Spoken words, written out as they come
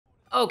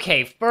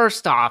Okay,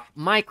 first off,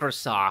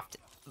 Microsoft,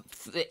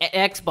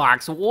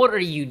 Xbox, what are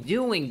you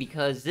doing?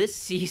 Because this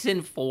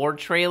season 4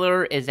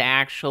 trailer is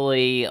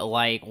actually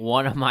like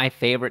one of my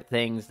favorite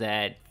things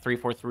that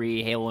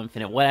 343, Halo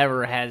Infinite,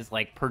 whatever has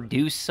like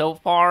produced so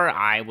far.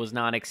 I was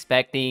not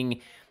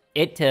expecting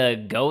it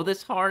to go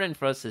this hard and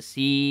for us to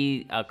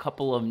see a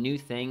couple of new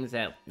things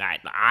that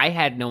I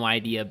had no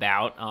idea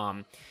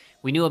about.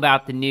 We knew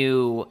about the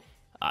new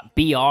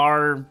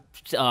BR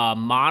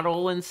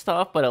model and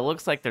stuff, but it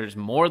looks like there's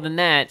more than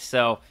that.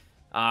 So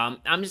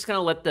I'm just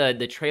gonna let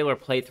the trailer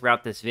play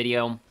throughout this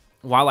video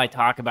while I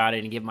talk about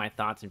it and give my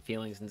thoughts and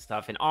feelings and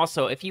stuff. And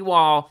also, if you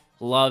all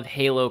love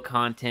Halo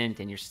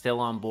content and you're still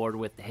on board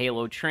with the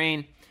Halo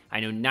train, I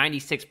know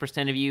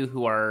 96% of you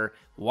who are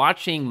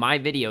watching my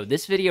video,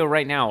 this video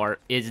right now,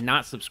 is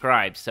not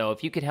subscribed. So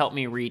if you could help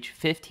me reach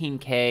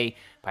 15K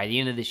by the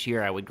end of this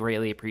year, I would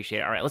greatly appreciate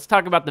it. All right, let's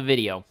talk about the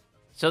video.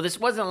 So this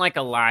wasn't like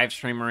a live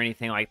stream or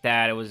anything like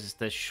that. It was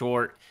just a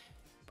short,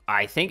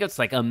 I think it's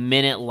like a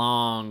minute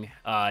long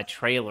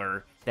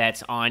trailer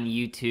that's on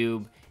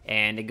YouTube,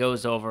 and it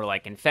goes over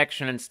like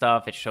infection and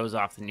stuff. It shows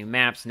off the new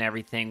maps and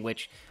everything,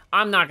 which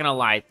I'm not gonna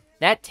lie,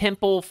 that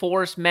Temple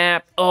Forest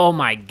map, oh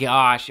my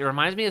gosh, it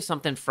reminds me of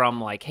something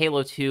from like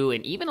Halo 2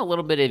 and even a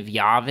little bit of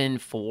Yavin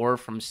 4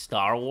 from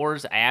Star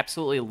Wars. I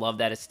absolutely love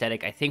that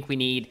aesthetic. I think we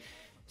need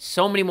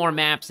so many more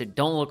maps that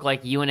don't look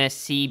like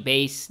UNSC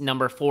base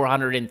number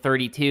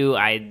 432.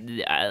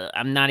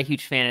 I'm not a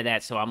huge fan of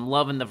that, so I'm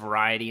loving the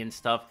variety and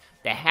stuff.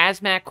 The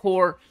Hazmat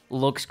Core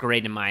looks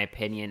great in my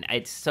opinion.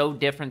 It's so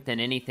different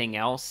than anything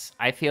else,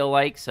 I feel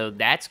like, so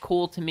that's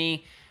cool to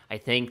me. I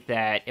think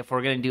that if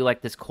we're going to do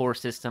like this core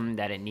system,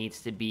 that it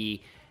needs to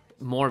be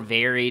more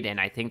varied,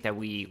 and I think that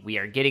we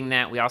are getting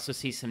that. We also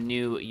see some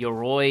new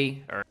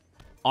Yoroi or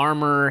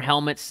armor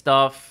helmet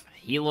stuff.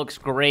 He looks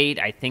great.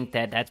 I think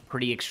that that's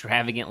pretty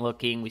extravagant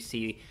looking. We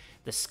see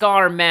the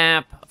Scar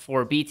map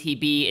for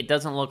BTB. It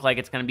doesn't look like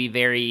it's going to be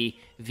very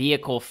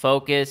vehicle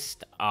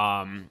focused.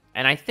 And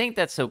I think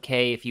that's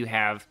okay if you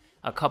have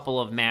a couple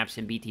of maps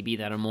in BTB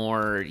that are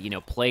more, you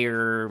know,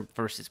 player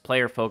versus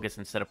player focused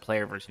instead of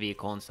player versus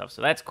vehicle and stuff.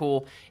 So that's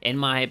cool, in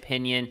my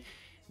opinion.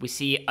 We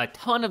see a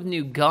ton of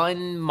new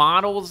gun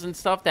models and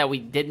stuff that we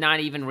did not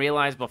even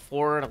realize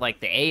before, like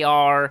the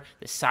AR,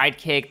 the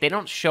Sidekick. They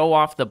don't show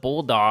off the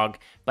Bulldog,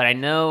 but I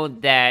know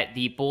that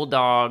the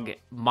Bulldog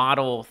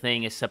model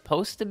thing is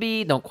supposed to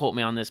be, don't quote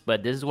me on this,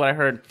 but this is what I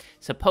heard,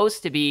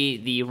 supposed to be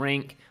the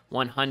rank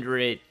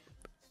 100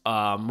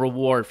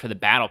 reward for the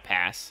Battle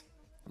Pass.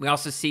 We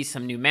also see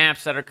some new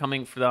maps that are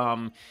coming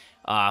from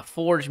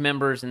Forge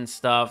members and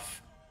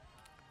stuff,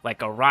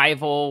 like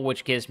Arrival,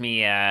 which gives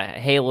me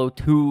Halo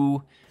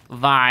 2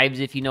 vibes,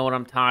 if you know what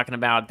I'm talking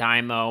about.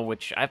 Daimo,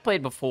 which I've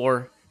played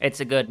before. It's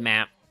a good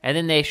map. And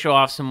then they show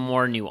off some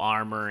more new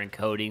armor and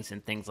coatings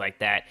and things like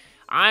that.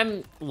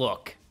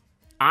 Look,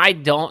 I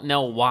don't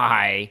know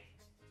why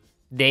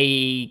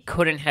they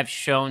couldn't have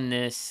shown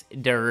this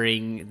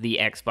during the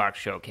Xbox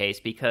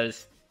showcase,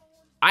 because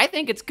I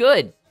think it's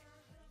good.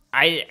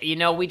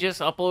 We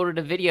just uploaded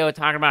a video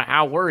talking about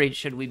how worried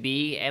should we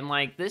be, and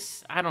like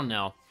this, I don't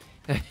know.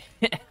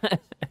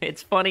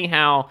 It's funny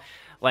how,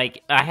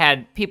 like, I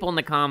had people in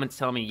the comments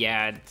tell me,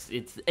 yeah,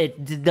 it's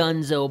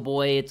donezo,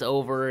 boy, it's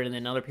over, and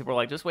then other people are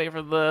like, just wait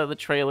for the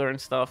trailer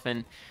and stuff,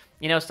 and,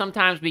 you know,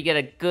 sometimes we get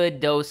a good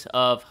dose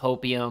of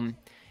hopium,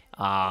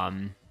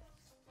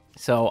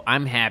 so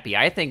I'm happy.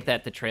 I think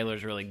that the trailer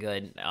is really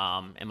good,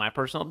 in my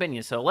personal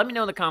opinion. So let me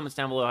know in the comments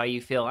down below how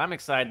you feel. I'm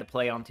excited to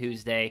play on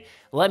Tuesday.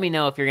 Let me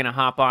know if you're going to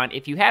hop on.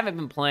 If you haven't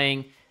been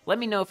playing, let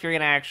me know if you're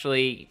going to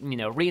actually, you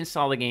know,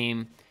 reinstall the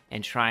game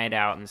and try it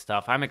out and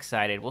stuff. I'm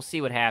excited. We'll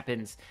see what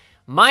happens.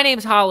 My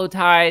name's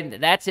Hollowtide.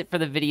 That's it for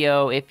the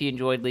video. If you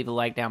enjoyed, leave a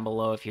like down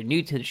below. If you're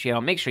new to the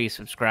channel, make sure you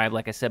subscribe.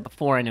 Like I said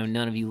before, I know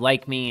none of you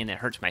like me, and it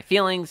hurts my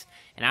feelings.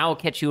 And I will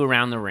catch you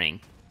around the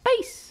ring.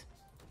 Peace!